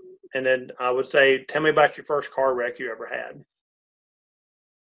I would say, tell me about your first car wreck you ever had.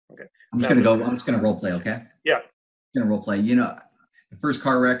 Okay. I'm just gonna role play, okay? Yeah. I'm gonna role play. The first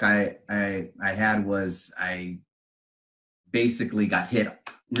car wreck I had was I basically got hit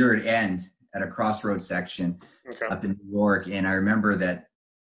rear end at a crossroad section up in New York, and I remember that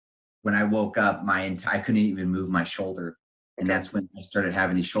when I woke up, I couldn't even move my shoulder, and that's when I started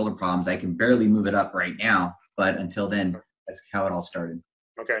having these shoulder problems. I can barely move it up right now, but until then, that's how it all started.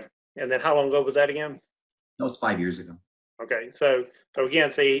 Okay. And then how long ago was that again? That was 5 years ago. Okay. So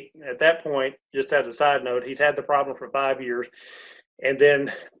again, see, at that point, just as a side note, he's had the problem for 5 years. And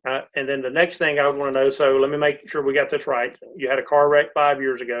then the next thing I would want to know, so let me make sure we got this right. You had a car wreck 5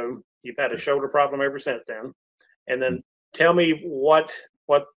 years ago. You've had a shoulder problem ever since then. And then tell me what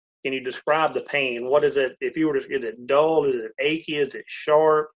can you describe the pain? What is it? If you were to, is it dull? Is it achy? Is it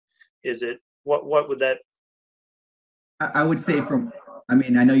sharp? Is it, what would that? I would say I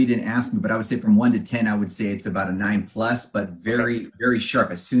know you didn't ask me, but I would say from 1 to 10, I would say it's about a 9+, but very, very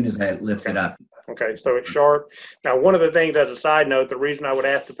sharp as soon as I lift it up. Okay, so it's sharp. Now, one of the things as a side note, the reason I would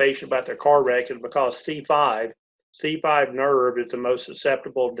ask the patient about their car wreck is because C5 nerve is the most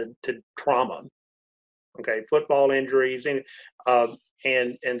susceptible to trauma. Okay, football injuries, and so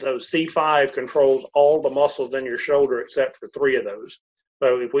C5 controls all the muscles in your shoulder except for 3 of those.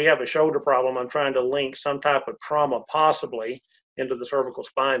 So if we have a shoulder problem, I'm trying to link some type of trauma possibly into the cervical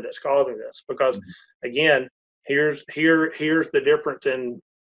spine that's causing this. Because again, here's the difference in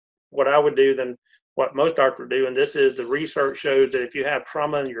what I would do than what most doctors do. And this is, the research shows that if you have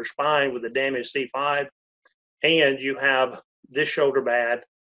trauma in your spine with a damaged C5 and you have this shoulder bad,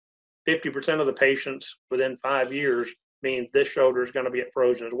 50% of the patients within 5 years means this shoulder is going to be at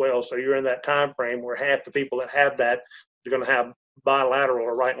frozen as well. So you're in that time frame where half the people that have that are going to have bilateral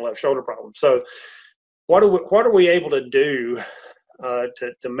or right and left shoulder problems. So what are we able to do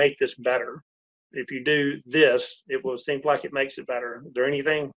to make this better? If you do this, it will seem like it makes it better. Is there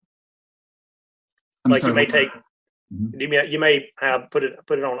anything? You may take, you may have put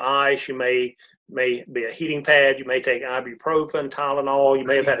it on ice. You may be a heating pad. You may take ibuprofen, Tylenol. You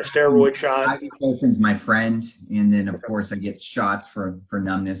may have had a steroid shot. Ibuprofen's my friend, and then of course I get shots for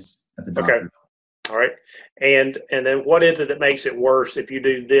numbness at the doctor. Okay. All right. And then what is it that makes it worse if you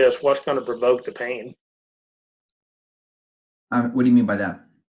do this? What's going to provoke the pain? What do you mean by that?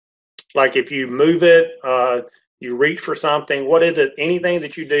 Like if you move it, you reach for something. What is it? Anything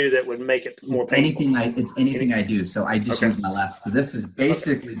that you do that would make it more painful? It's anything I do. So I just use my left. So this has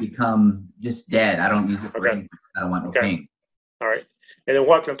basically become just dead. I don't use it for anything. I don't want no pain. All right. And then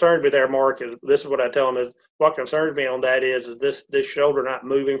what concerns me there, Mark, is this is what I tell them is, what concerns me on that is this shoulder not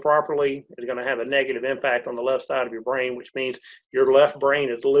moving properly is going to have a negative impact on the left side of your brain, which means your left brain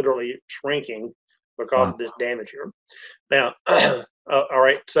is literally shrinking because of this damage here. Now, all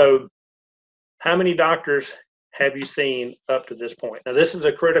right. So how many doctors have you seen up to this point? Now, this is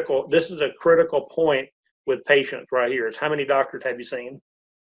a critical point with patients right here. Is how many doctors have you seen?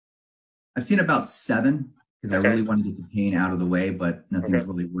 I've seen about 7 because I really want to get the pain out of the way, but nothing's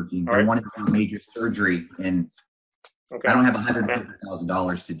really working. I wanted to do major surgery, and I don't have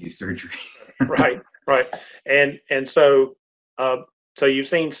 $150,000 to do surgery. Right. And so you've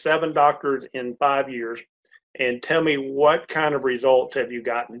seen 7 doctors in 5 years, and tell me what kind of results have you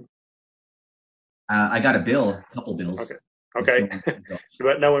gotten? I got a couple bills. Okay.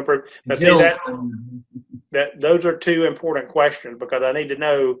 But no improvement. Now, see those are 2 important questions, because I need to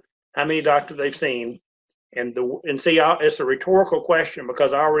know how many doctors they've seen, and see, it's a rhetorical question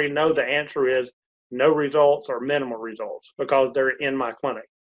because I already know the answer is no results or minimal results because they're in my clinic.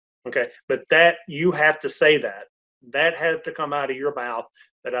 Okay, but that you have to say that has to come out of your mouth,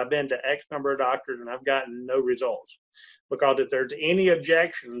 that I've been to X number of doctors and I've gotten no results. Because if there's any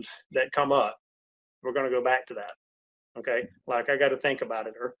objections that come up, we're going to go back to that. Okay, like I got to think about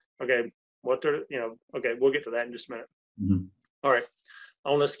it, or we'll get to that in just a minute. All right,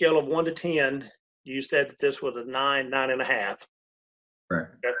 on a scale of 1 to 10, you said that this was a 9.5. Right.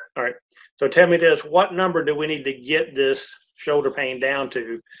 Okay. All right. So tell me this, what number do we need to get this shoulder pain down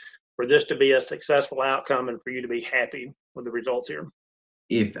to for this to be a successful outcome and for you to be happy with the results here?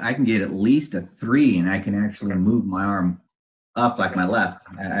 If I can get at least a 3 and I can actually move my arm up like my left,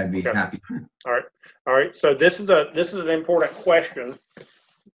 I'd be happy. All right. All right. So this is an important question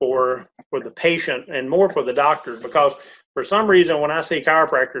for the patient and more for the doctor, because for some reason when I see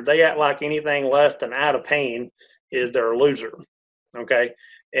chiropractors, they act like anything less than out of pain is they're a loser. Okay.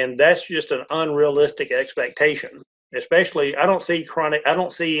 And that's just an unrealistic expectation. Especially, I don't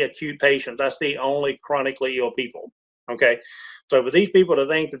see acute patients. I see only chronically ill people. Okay. So for these people to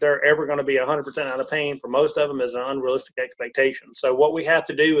think that they're ever going to be 100% out of pain, for most of them, is an unrealistic expectation. So what we have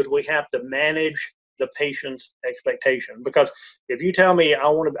to do is we have to manage the patient's expectation. Because if you tell me I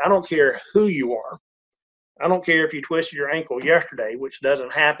don't care who you are. I don't care if you twisted your ankle yesterday, which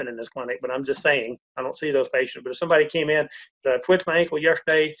doesn't happen in this clinic, but I'm just saying, I don't see those patients. But if somebody came in, said, I twisted my ankle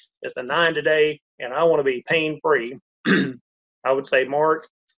yesterday, it's a 9 today, and I want to be pain-free, I would say, Mark,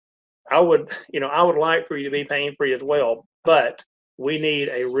 I would like for you to be pain-free as well, but we need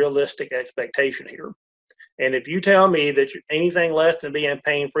a realistic expectation here. And if you tell me that anything less than being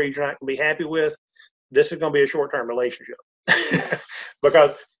pain-free you're not going to be happy with, this is going to be a short-term relationship.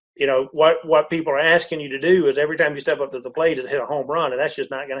 Because what people are asking you to do is every time you step up to the plate is hit a home run, and that's just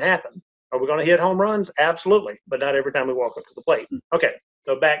not going to happen. Are we going to hit home runs? Absolutely, but not every time we walk up to the plate. Okay,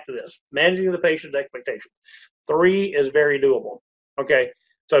 so back to this. Managing the patient's expectations. 3 is very doable. Okay,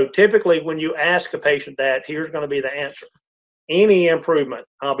 so typically when you ask a patient that, here's going to be the answer. Any improvement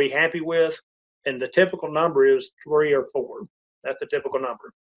I'll be happy with, and the typical number is 3 or 4. That's the typical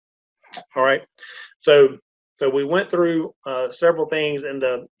number. All right, so we went through several things in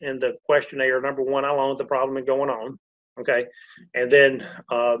the questionnaire. Number 1, how long is the problem been going on? Okay, and then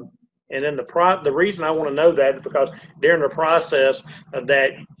the reason I want to know that is because during the process of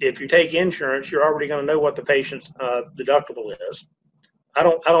that, if you take insurance, you're already going to know what the patient's deductible is. I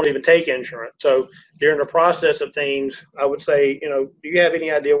don't even take insurance. So during the process of things, I would say, do you have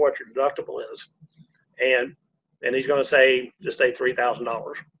any idea what your deductible is? And he's going to say, just say $3,000.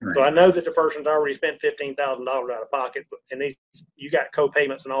 Right. So I know that the person's already spent $15,000 out of pocket, and you got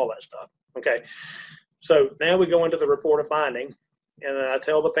co-payments and all that stuff. Okay. So now we go into the report of finding, and I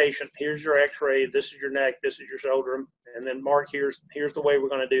tell the patient, here's your x-ray, this is your neck, this is your shoulder, and then Mark, here's the way we're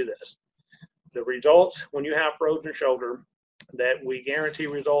going to do this. The results, when you have frozen shoulder, that we guarantee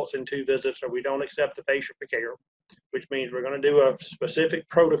results in 2 visits, or we don't accept the patient for care, which means we're going to do a specific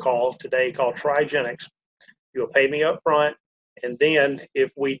protocol today called Trigenics. You'll pay me up front, and then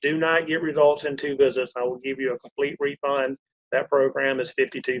if we do not get results in 2 visits, I will give you a complete refund. That program is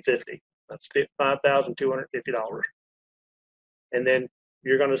 $5,250. That's $5,250. And then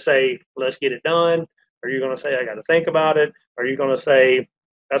you're going to say, let's get it done. Or you're going to say, I got to think about it. Or you're going to say,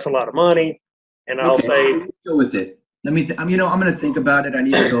 that's a lot of money. And I'll say, go with it. I'm going to think about it. I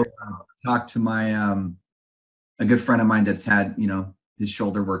need to go talk to my a good friend of mine that's had his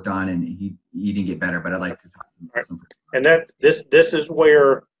shoulder worked on, and he didn't get better, but I'd like to talk to him. Right. And this is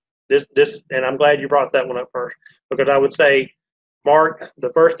where this, and I'm glad you brought that one up first, because I would say, Mark,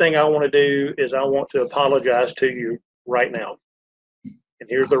 the first thing I want to do is I want to apologize to you right now. And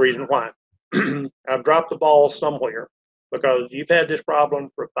here's the reason why. I've dropped the ball somewhere, because you've had this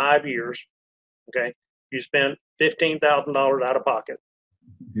problem for 5 years. Okay. You spent $15,000 out of pocket.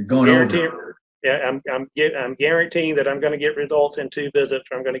 You're going over. Yeah, I'm guaranteeing that I'm going to get results in 2 visits,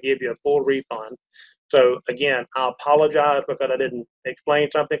 or I'm going to give you a full refund. So again, I apologize because I didn't explain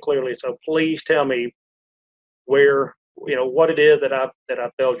something clearly. So please tell me where, what it is that I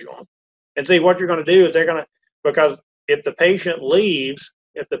failed you on. And see, what you're going to do is because if the patient leaves,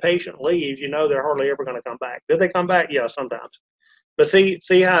 they're hardly ever going to come back. Did they come back? Yeah, sometimes. But see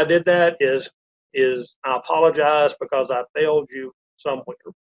how I did that is I apologize because I failed you somewhere.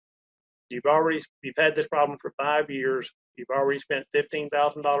 You've had this problem for 5 years. You've already spent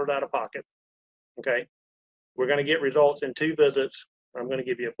 $15,000 out of pocket. Okay. We're going to get results in 2 visits. I'm going to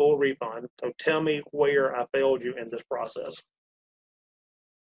give you a full refund. So tell me where I failed you in this process.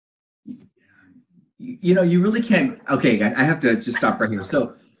 You really can't. Okay, I have to just stop right here.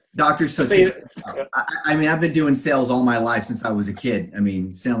 So, doctors, I've been doing sales all my life since I was a kid.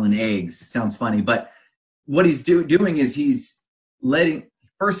 Selling eggs sounds funny, but what he's doing is he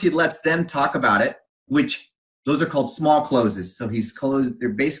lets them talk about it, which those are called small closes. So they're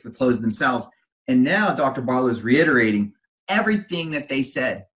basically closing themselves. And now Dr. Barlow is reiterating everything that they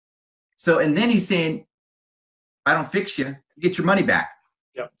said. So, and then he's saying, I don't fix you, get your money back.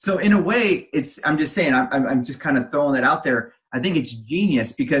 Yep. So in a way, I'm just saying, I'm just kind of throwing that out there. I think it's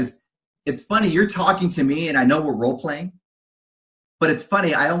genius because It's funny, you're talking to me and I know we're role playing, but it's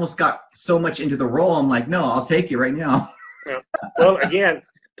funny, I almost got so much into the role, I'm like, no, I'll take you right now. Yeah. Well, again,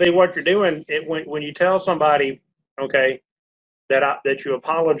 tell you what you're doing. When you tell somebody, okay, that you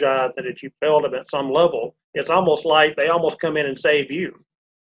apologize and that you failed them at some level, it's almost like they almost come in and save you.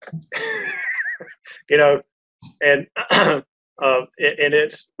 You know, and and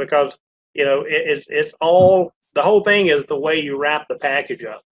it's because it's all, the whole thing is the way you wrap the package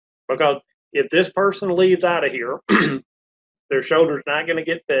up. Because if this person leaves out of here, their shoulder's not going to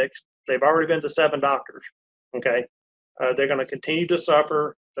get fixed. They've already been to 7 doctors. Okay, they're going to continue to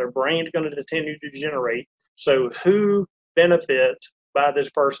suffer. Their brain's going to continue to degenerate. So who benefits by this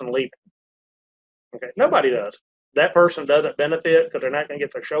person leaving? Okay, nobody does. That person doesn't benefit because they're not going to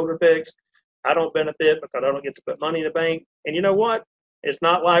get their shoulder fixed. I don't benefit because I don't get to put money in the bank. And you know what? It's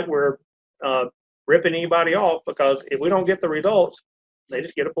not like we're ripping anybody off, because if we don't get the results, they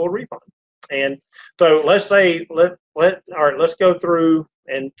just get a full refund. And so let's say all right, let's go through.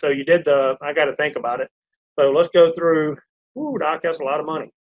 And so you did I got to think about it. So let's go through. Ooh, Doc, that's a lot of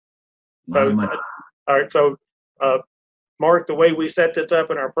money. A lot of money. All right, so Mark, the way we set this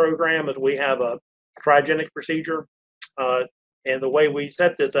up in our program is we have a cryogenic procedure. And the way we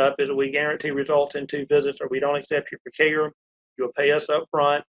set this up is we guarantee results in 2 visits, or we don't accept you for care. You'll pay us up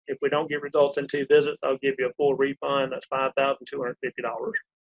front. If we don't get results in 2 visits, I'll give you a full refund. That's $5,250.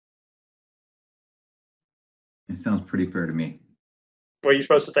 It sounds pretty fair to me. Well, you're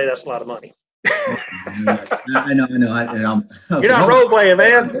supposed to say that's a lot of money. I know. Okay, you're not role playing,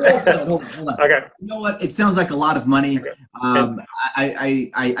 man. Hold on. Okay. You know what? It sounds like a lot of money. Okay.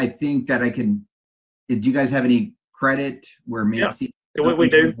 I think that I can. Do you guys have any credit where maybe? Yeah, we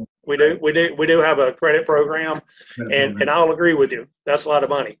do have a credit program, and I'll agree with you. That's a lot of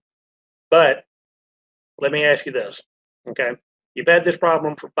money. But let me ask you this, okay? You've had this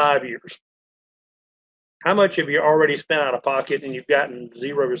problem for 5 years. How much have you already spent out of pocket, and you've gotten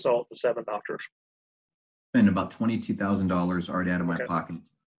 0 results with 7 doctors? Spent about $22,000 already out of my pocket.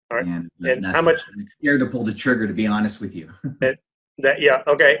 All right. And how much? I'm scared to pull the trigger, to be honest with you. Yeah.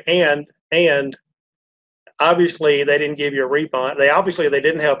 Okay. And obviously they didn't give you a refund. They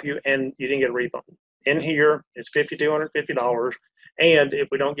didn't help you, and you didn't get a refund. In here, it's $5,250. And if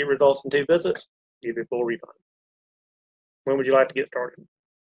we don't get results in 2 visits, give you a full refund. When would you like to get started?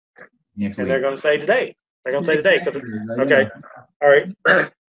 Next week. And they're going to say today. They're going to say today. Okay. All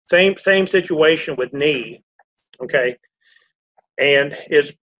right. Same situation with knee. Okay. And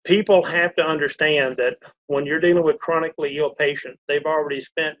people have to understand that when you're dealing with chronically ill patients, they've already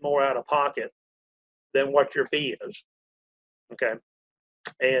spent more out of pocket than what your fee is. Okay.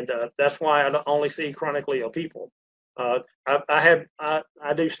 And that's why I only see chronically ill people. I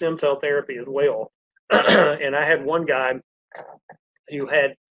do stem cell therapy as well. And I had one guy who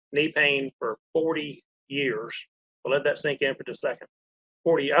had knee pain for 40 years. So let that sink in for just a second.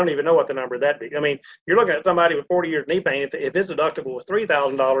 40, I don't even know what the number that'd be. I mean, you're looking at somebody with 40 years knee pain. If his deductible was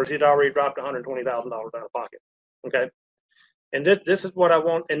 $3,000, he'd already dropped $120,000 out of pocket. Okay. And this is what I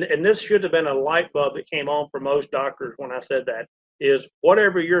want. And this should have been a light bulb that came on for most doctors when I said that, is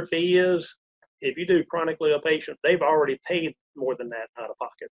whatever your fee is, if you do chronically ill patients, they've already paid more than that out of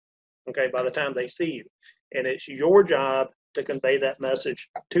pocket. Okay. By the time they see you. And it's your job to convey that message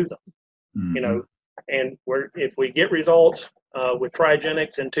to them. Mm-hmm. And if we get results with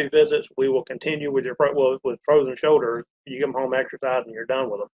cryogenics in 2 visits, we will continue with with frozen shoulder. You get them home exercise and you're done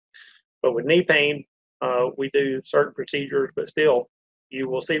with them. But with knee pain, we do certain procedures, but still, you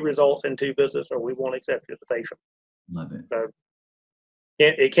will see results in 2 visits, or we won't accept you as a patient. Love it. So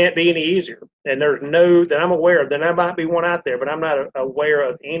it can't be any easier. And there's no that I'm aware of. There might be one out there, but I'm not aware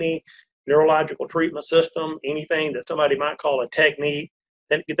of any neurological treatment system, anything that somebody might call a technique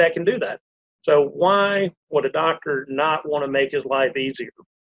that can do that. So why would a doctor not want to make his life easier?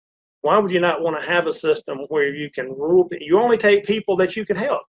 Why would you not want to have a system where you can you only take people that you can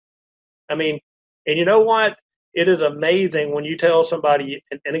help? I mean, and you know what? It is amazing when you tell somebody,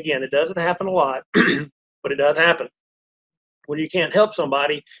 and again, it doesn't happen a lot, but it does happen. When you can't help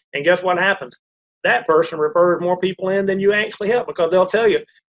somebody, and guess what happens? That person refers more people in than you actually help, because they'll tell you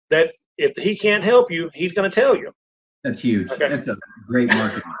that if he can't help you, he's going to tell you. That's huge. Okay. That's a great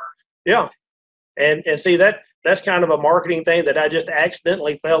marketing. Yeah. And see, that's kind of a marketing thing that I just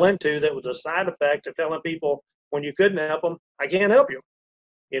accidentally fell into, that was a side effect of telling people when you couldn't help them, I can't help you.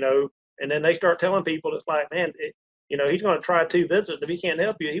 And then they start telling people, it's like, man, he's going to try 2 visits. If he can't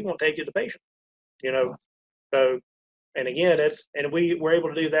help you, he won't take you to the patient. So, and again, we were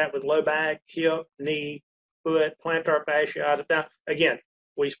able to do that with low back, hip, knee, foot, plantar fasciitis. Now, again,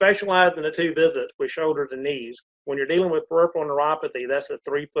 we specialize in the 2 visits with shoulders and knees. When you're dealing with peripheral neuropathy, that's a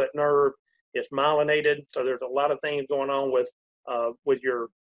 3-foot nerve. It's myelinated, so there's a lot of things going on with your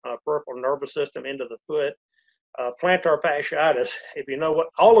peripheral nervous system into the foot. Plantar fasciitis, if you know what,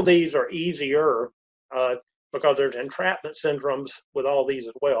 all of these are easier because there's entrapment syndromes with all these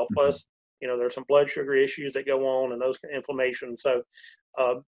as well. Plus, there's some blood sugar issues that go on and those inflammation. So,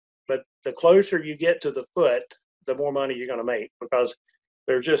 but the closer you get to the foot, the more money you're going to make, because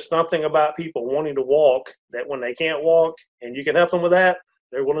there's just something about people wanting to walk that when they can't walk and you can help them with that,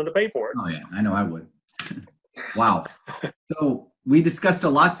 they're willing to pay for it. Oh yeah, I know I would. Wow. So we discussed a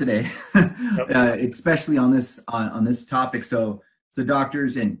lot today, especially on this topic. So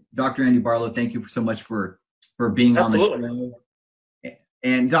doctors and Dr. Andy Barlow, thank you so much for being Absolutely. on the show.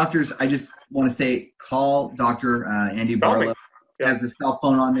 And doctors, I just want to say, call Dr. Andy Barlow. He has his cell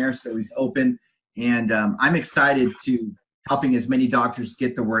phone on there, so he's open. And I'm excited to helping as many doctors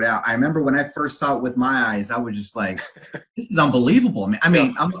get the word out. I remember when I first saw it with my eyes, I was just like, this is unbelievable. I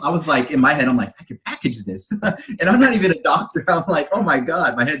mean, I was like, in my head, I'm like, I can package this. And I'm not even a doctor. I'm like, oh my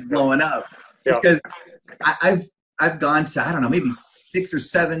God, my head's blowing up. Because I've gone to, I don't know, maybe 6 or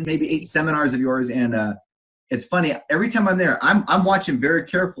 7, maybe 8 seminars of yours. And it's funny, every time I'm there, I'm watching very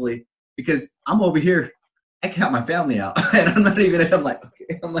carefully because I'm over here. I count my family out, and I'm not even. I'm like,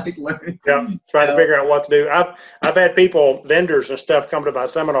 okay, I'm like learning. Yeah, trying to figure out what to do. I've had people, vendors and stuff, come to my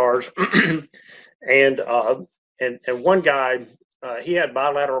seminars, and one guy, he had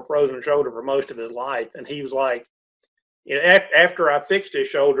bilateral frozen shoulder for most of his life, and he was like, after I fixed his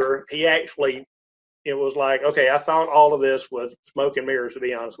shoulder, he actually, it was like, okay, I thought all of this was smoke and mirrors, to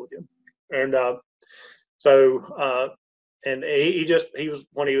be honest with you, and and he was,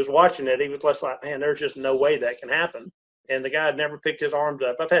 when he was watching it, he was just like, man, there's just no way that can happen. And the guy had never picked his arms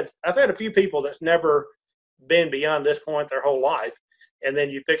up. I've had a few people that's never been beyond this point their whole life, and then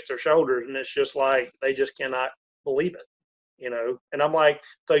you fix their shoulders, and it's just like they just cannot believe it, And I'm like,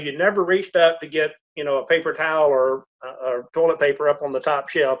 so you never reached up to get a paper towel or toilet paper up on the top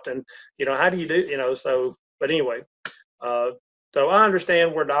shelf, and how do you do So, but anyway, so I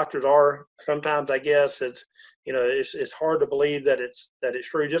understand where doctors are. Sometimes I guess it's hard to believe that it's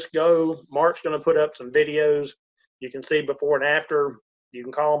true. Just go. Mark's going to put up some videos. You can see before and after. You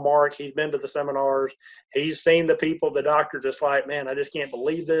can call Mark. He's been to the seminars. He's seen the people. The doctor just like, man, I just can't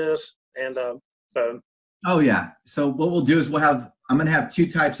believe this. And so. Oh yeah. So what we'll do is I'm going to have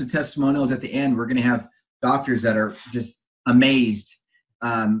 2 types of testimonials at the end. We're going to have doctors that are just amazed,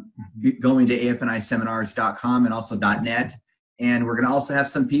 going to afniseminars.com and also .net. And we're going to also have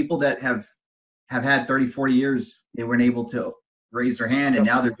some people that have had 30, 40 years. They weren't able to raise their hand, and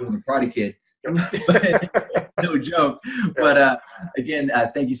now they're doing the Karate Kid. No joke. But again,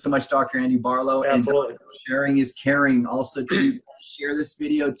 thank you so much, Dr. Andy Barlow. Absolutely. And sharing is caring. Also, to share this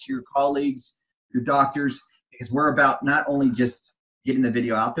video to your colleagues, your doctors, because we're about not only just getting the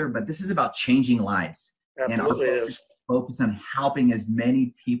video out there, but this is about changing lives. Absolutely. And focus on helping as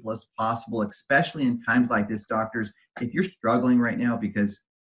many people as possible, especially in times like this, doctors. If you're struggling right now because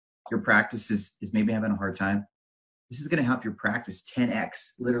your practice is maybe having a hard time, this is going to help your practice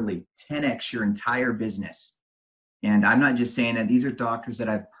 10x, literally 10x your entire business. And I'm not just saying that. These are doctors that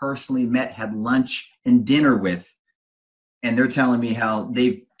I've personally met, had lunch and dinner with, and they're telling me how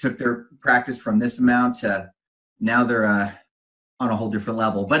they took their practice from this amount to now they're on a whole different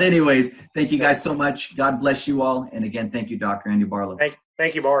level. But anyways, thank you guys so much. God bless you all. And again, thank you, Dr. Andy Barlow.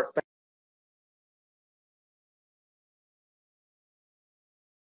 Thank you, Bart.